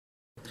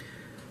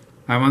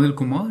I'm Anil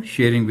Kumar,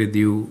 sharing with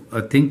you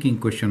a thinking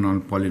question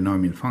on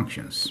polynomial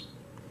functions.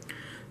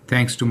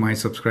 Thanks to my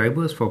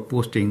subscribers for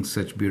posting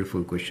such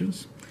beautiful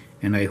questions,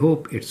 and I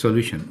hope its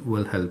solution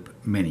will help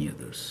many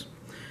others.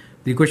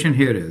 The question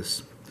here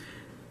is,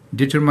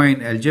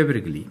 determine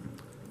algebraically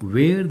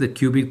where the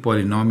cubic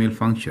polynomial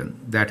function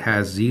that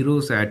has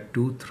zeros at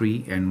 2,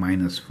 3, and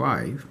minus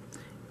 5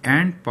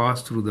 and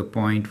pass through the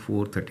point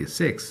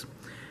 436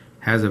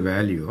 has a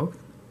value of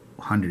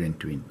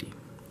 120.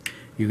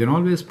 You can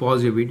always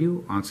pause your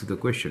video, answer the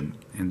question,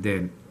 and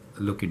then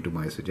look into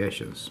my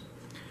suggestions.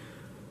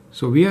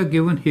 So we are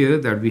given here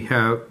that we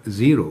have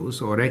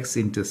zeros or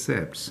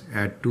x-intercepts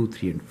at 2,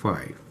 3, and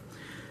 5.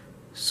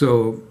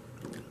 So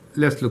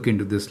let's look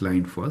into this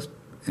line first.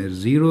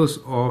 Zeros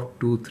of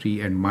 2,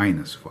 3, and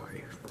minus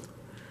 5.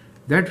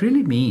 That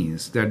really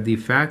means that the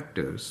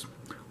factors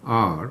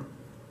are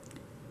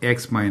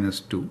x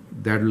minus 2,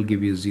 that will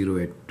give you 0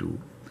 at 2,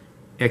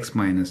 x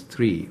minus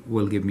 3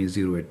 will give me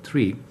 0 at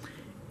 3,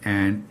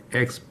 and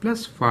x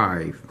plus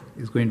 5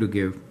 is going to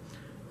give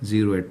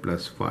 0 at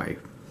plus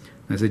 5.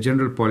 As a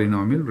general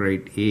polynomial,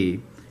 write a,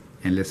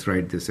 and let's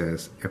write this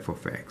as f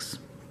of x.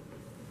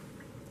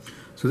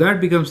 So that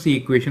becomes the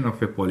equation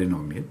of a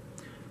polynomial.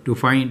 To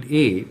find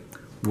a,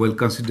 we'll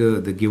consider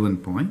the given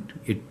point.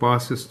 It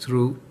passes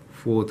through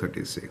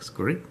 436,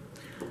 correct?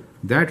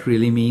 That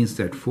really means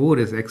that 4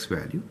 is x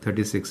value,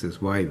 36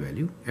 is y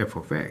value, f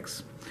of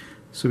x.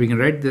 So we can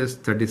write this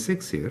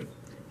 36 here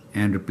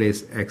and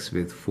replace x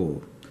with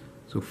 4.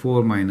 So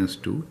 4 minus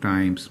 2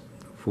 times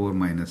 4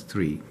 minus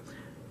 3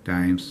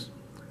 times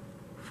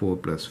 4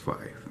 plus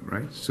 5,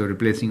 right? So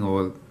replacing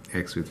all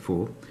x with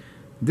 4.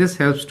 This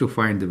helps to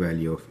find the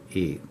value of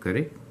a,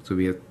 correct? So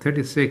we have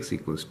 36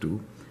 equals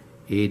to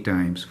a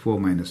times 4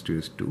 minus 2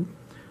 is 2.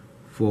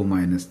 4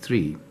 minus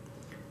 3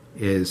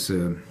 is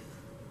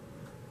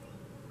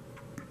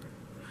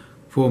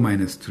 4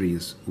 minus 3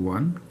 is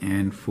 1,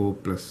 and 4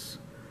 plus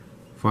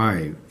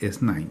 5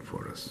 is 9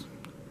 for us,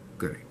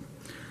 correct?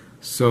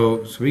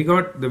 So we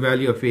got the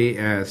value of a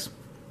as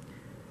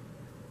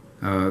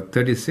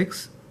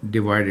 36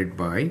 divided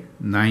by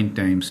 9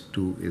 times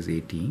 2 is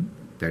 18,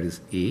 that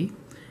is a,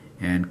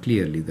 and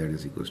clearly that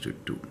is equals to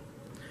 2.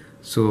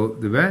 So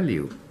the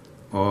value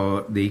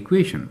or the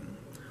equation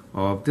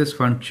of this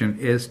function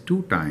is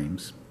 2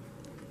 times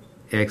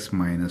x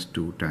minus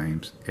 2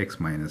 times x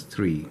minus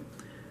 3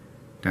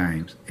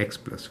 times x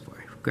plus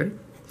 5, correct?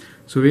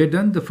 So we have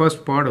done the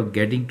first part of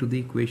getting to the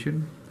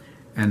equation,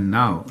 and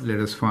now let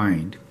us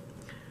find,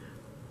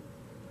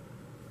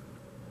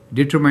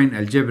 determine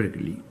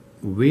algebraically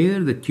where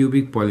the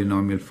cubic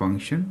polynomial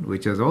function,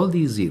 which has all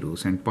these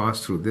zeros and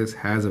pass through this,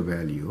 has a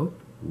value of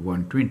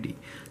 120.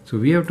 So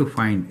we have to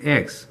find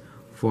x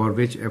for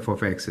which f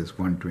of x is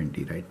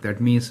 120, right?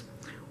 That means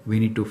we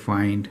need to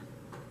find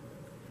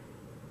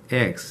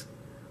x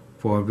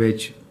for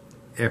which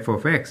f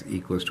of x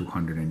equals to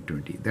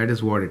 120. That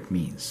is what it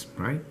means,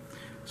 right?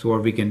 So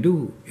what we can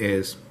do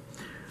is,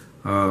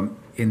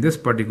 in this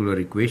particular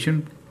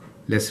equation,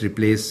 let's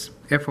replace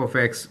f of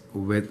x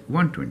with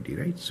 120,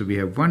 right? So we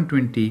have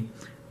 120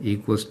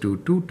 equals to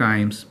 2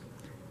 times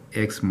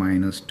x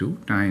minus 2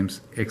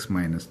 times x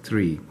minus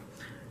 3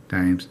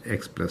 times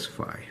x plus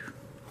 5.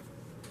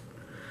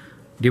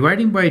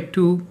 Dividing by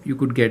 2, you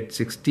could get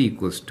 60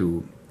 equals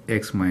to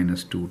x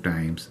minus 2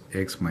 times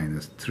x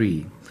minus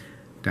 3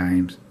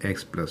 times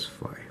x plus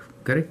 5,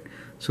 correct?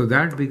 So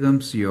that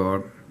becomes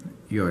your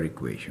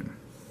equation.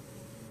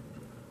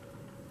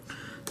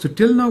 So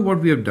till now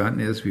what we have done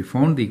is we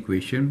found the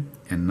equation,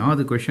 and now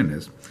the question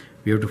is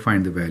we have to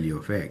find the value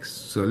of x.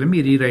 So let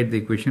me rewrite the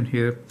equation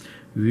here.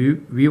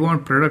 We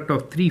want product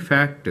of 3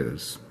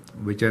 factors,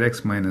 which are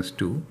x minus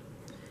 2,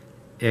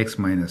 x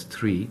minus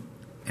 3,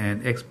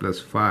 and x plus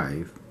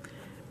 5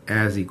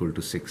 as equal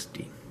to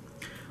 60.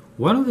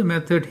 One of the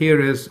method here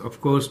is, of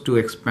course, to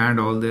expand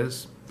all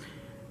this.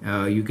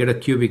 You get a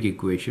cubic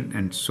equation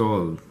and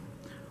solve,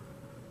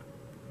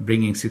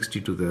 bringing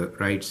 60 to the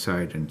right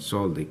side and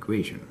solve the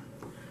equation.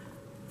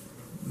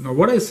 Now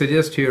what I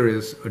suggest here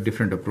is a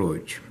different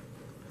approach.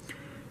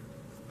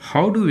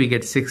 How do we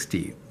get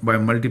 60? By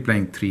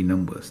multiplying 3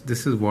 numbers.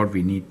 This is what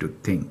we need to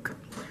think.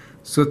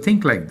 So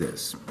think like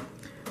this.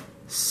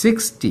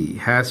 60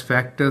 has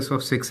factors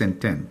of 6 and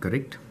 10,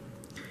 correct?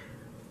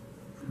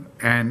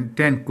 And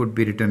 10 could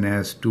be written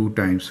as 2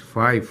 times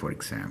 5, for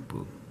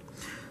example.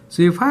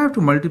 So if I have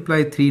to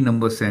multiply 3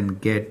 numbers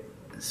and get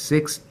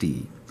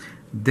 60,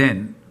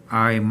 then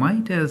I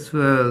might as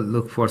well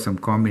look for some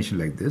combination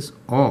like this,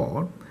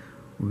 or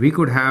we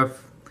could have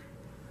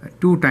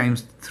 2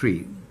 times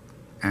 3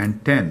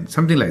 and 10,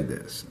 something like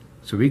this.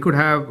 So we could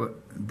have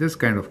this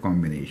kind of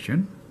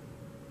combination.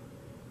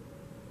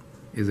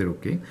 Is it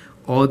okay?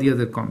 Or the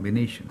other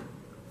combination.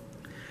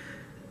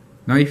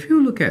 Now if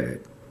you look at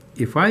it,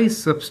 if I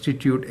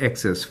substitute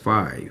x as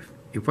 5,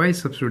 if I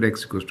substitute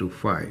x equals to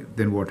 5,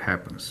 then what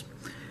happens?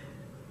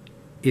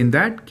 In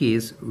that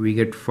case, we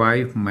get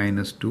 5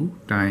 minus 2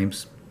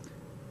 times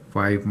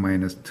 5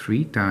 minus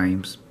 3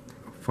 times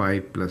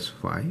 5 plus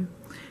 5,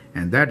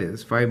 and that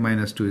is 5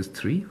 minus 2 is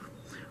 3,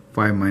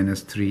 5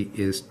 minus 3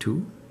 is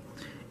 2,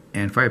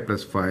 and 5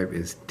 plus 5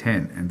 is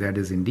 10, and that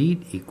is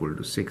indeed equal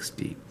to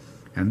 60.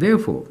 And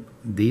therefore,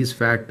 these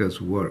factors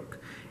work,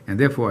 and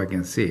therefore I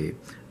can say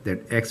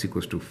that x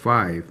equals to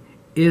 5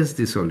 is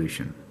the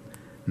solution.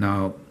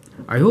 Now,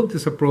 I hope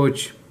this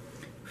approach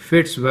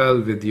fits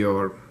well with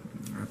your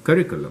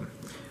curriculum,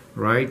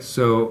 right?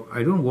 So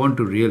I don't want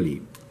to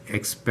really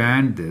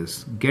expand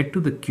this, get to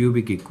the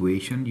cubic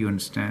equation, you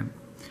understand?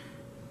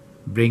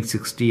 Bring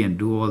 60 and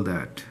do all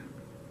that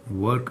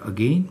work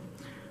again.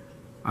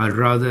 I'd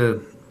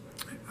rather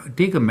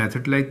take a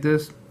method like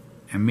this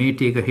and may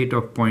take a hit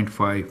of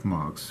 0.5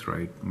 marks,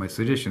 right? My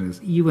suggestion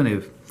is even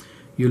if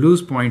you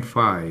lose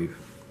 0.5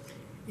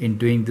 in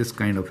doing this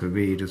kind of a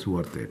way, it is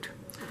worth it.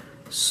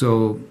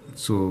 So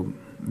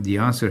the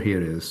answer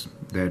here is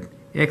that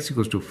x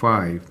equals to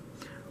 5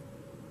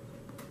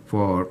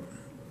 for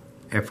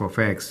f of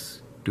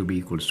x to be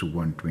equals to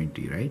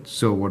 120, right?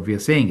 So what we are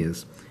saying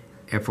is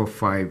f of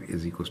 5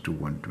 is equals to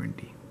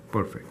 120.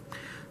 Perfect.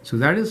 So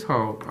that is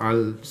how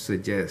I'll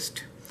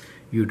suggest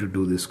you to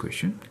do this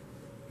question.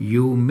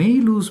 You may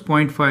lose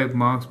 0.5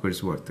 marks, but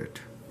it's worth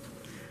it.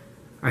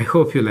 I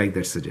hope you like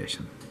that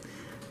suggestion.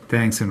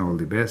 Thanks and all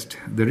the best.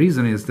 The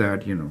reason is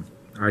that,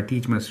 I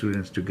teach my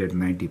students to get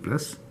 90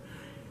 plus,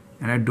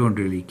 and I don't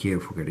really care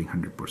for getting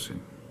 100%.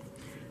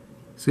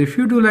 So if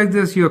you do like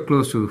this, you're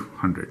close to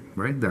 100,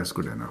 right? That's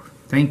good enough.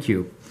 Thank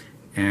you,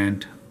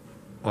 and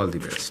all the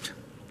best.